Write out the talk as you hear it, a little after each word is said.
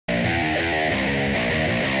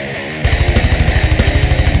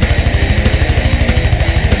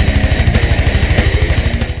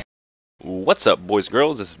What's up, boys and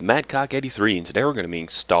girls? This is Madcock83, and today we're going to be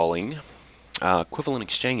installing Equivalent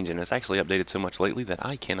Exchange, and it's actually updated so much lately that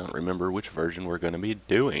I cannot remember which version we're going to be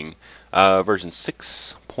doing. Version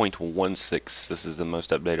 6.16. This is the most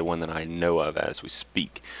updated one that I know of as we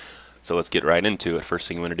speak. So let's get right into it. First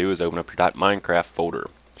thing you want to do is open up your .minecraft folder.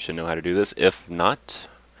 You should know how to do this. If not,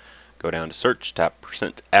 go down to search, tap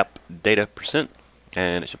 %app data %,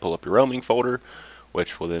 and it should pull up your roaming folder,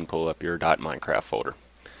 which will then pull up your .minecraft folder.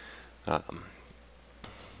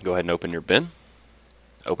 Go ahead and open your bin.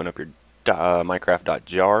 Open up your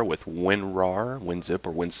Minecraft.jar with WinRAR, WinZip,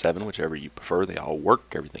 or Win7, whichever you prefer. They all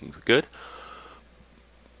work. Everything's good.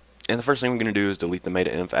 And the first thing we're going to do is delete the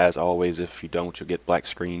meta-inf. As always, if you don't, you'll get black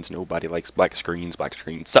screens. Nobody likes black screens. Black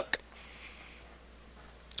screens suck.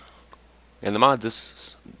 And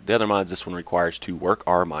the other mods this one requires to work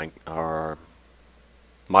are ModLoader,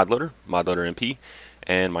 ModLoader MP,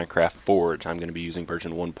 and Minecraft Forge. I'm going to be using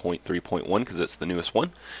version 1.3.1 because it's the newest one,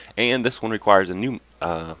 and this one requires a new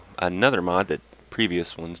another mod that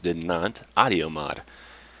previous ones did not, Audio Mod.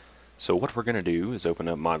 So what we're going to do is open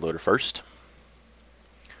up ModLoader first.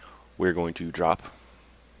 We're going to drop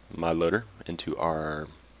ModLoader into our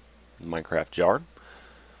Minecraft jar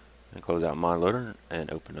and close out ModLoader and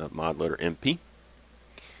open up ModLoader MP.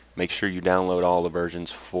 Make sure you download all the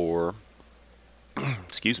versions for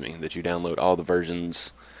that you download all the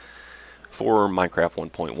versions for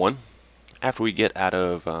Minecraft 1.1. After we get out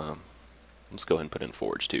of, let's go ahead and put in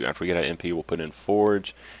Forge too. After we get out of MP, we'll put in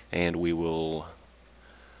Forge, and we will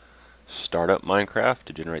start up Minecraft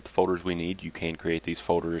to generate the folders we need. You can create these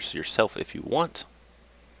folders yourself if you want,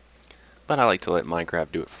 but I like to let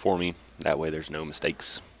Minecraft do it for me. That way there's no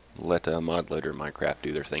mistakes. Let ModLoader and Minecraft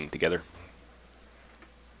do their thing together.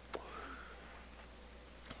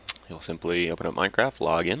 You'll simply open up Minecraft,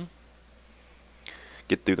 log in,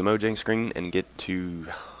 get through the Mojang screen, and get to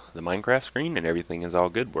the Minecraft screen, and everything is all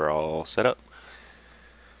good. We're all set up.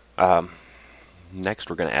 Next,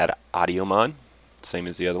 we're going to add audio mod, same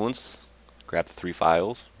as the other ones. Grab the 3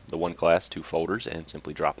 files, the 1 class, 2 folders, and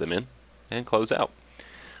simply drop them in and close out.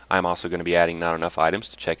 I'm also going to be adding not enough items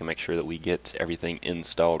to check and make sure that we get everything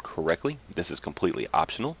installed correctly. This is completely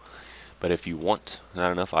optional, but if you want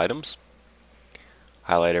not enough items,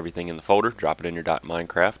 highlight everything in the folder, drop it in your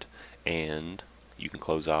 .minecraft, and you can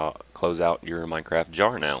close out your Minecraft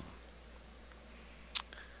jar now.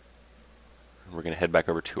 We're going to head back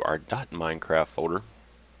over to our .minecraft folder.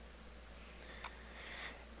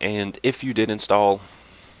 And if you did install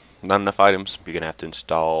not enough items, you're going to have to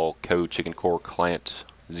install Code Chicken Core Client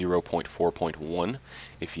 0.4.1.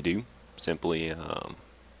 If you do, simply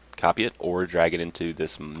copy it or drag it into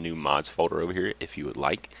this new mods folder over here if you would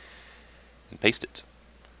like, and paste it.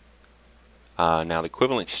 Now the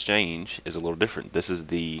Equivalent Exchange is a little different. This is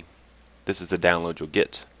the download you'll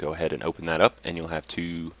get. Go ahead and open that up, and you'll have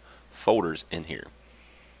 2 folders in here.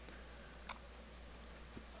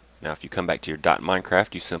 Now if you come back to your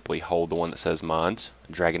 .minecraft, you simply hold the one that says mods,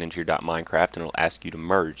 drag it into your .minecraft, and it'll ask you to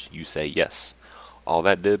merge. You say yes. All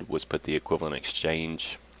that did was put the Equivalent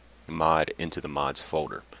Exchange mod into the mods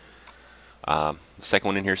folder. The second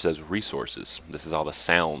one in here says resources. This is all the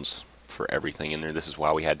sounds for everything in there. This is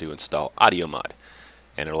why we had to install audio mod,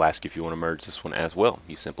 and it'll ask you if you want to merge this one as well.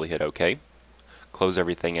 You simply hit OK, close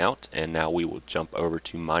everything out, and now we will jump over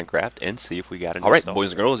to Minecraft and see if we got it. Alright,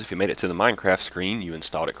 boys and girls, if you made it to the Minecraft screen, you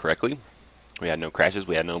installed it correctly. We had no crashes,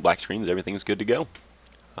 we had no black screens, everything's good to go.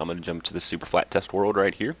 I'm going to jump to the super flat test world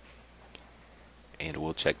right here, and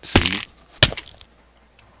we'll check to see.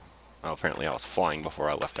 Oh, apparently I was flying before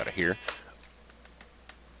I left out of here.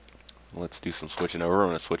 Let's do some switching over. I'm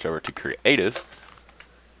going to switch over to creative,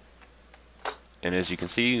 and as you can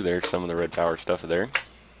see, there's some of the Red Power stuff there.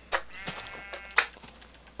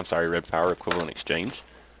 I'm sorry, Red Power Equivalent Exchange.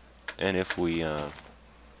 And if we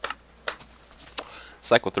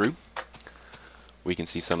cycle through, we can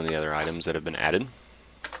see some of the other items that have been added.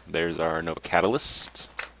 There's our Nova Catalyst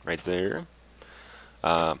right there.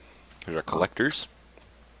 Here's our collectors.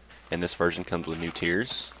 And this version comes with new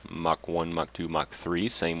tiers, Mach 1, Mach 2, Mach 3.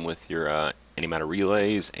 Same with your any amount of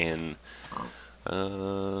relays and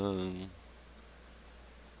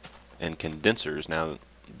condensers. Now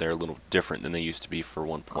they're a little different than they used to be for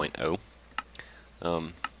 1.0.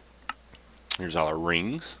 Here's all our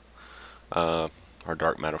rings, our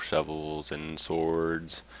dark metal shovels and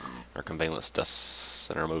swords, our conveylance dust,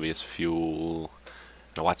 and our Mobius fuel.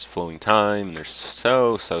 Now watch the flowing time, and there's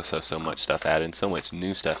so much stuff added, so much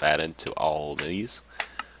new stuff added to all these.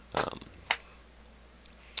 And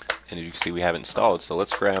as you can see, we have it installed, so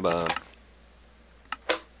let's grab let's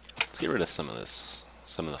get rid of some of the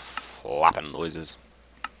flopping noises.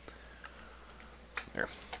 There.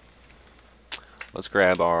 Let's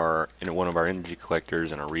grab one of our energy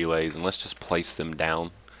collectors and our relays, and let's just place them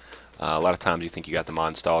down. A lot of times you think you got the mod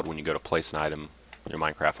installed, when you go to place an item, your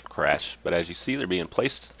Minecraft will crash. But as you see, they're being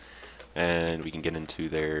placed, and we can get into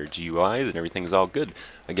their GUIs, and everything's all good.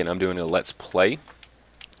 Again, I'm doing a Let's Play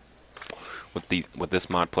with this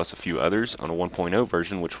mod plus a few others on a 1.0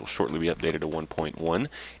 version, which will shortly be updated to 1.1.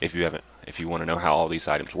 If you want to know how all these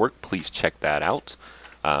items work, please check that out.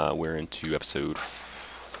 We're into episode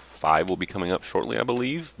 5 will be coming up shortly, I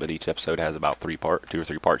believe, but each episode has about 2 or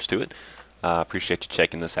 3 parts to it. Appreciate you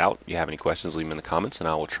checking this out. If you have any questions, leave them in the comments, and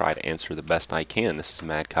I will try to answer the best I can. This is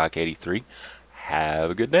Madcock83.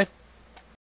 Have a good day.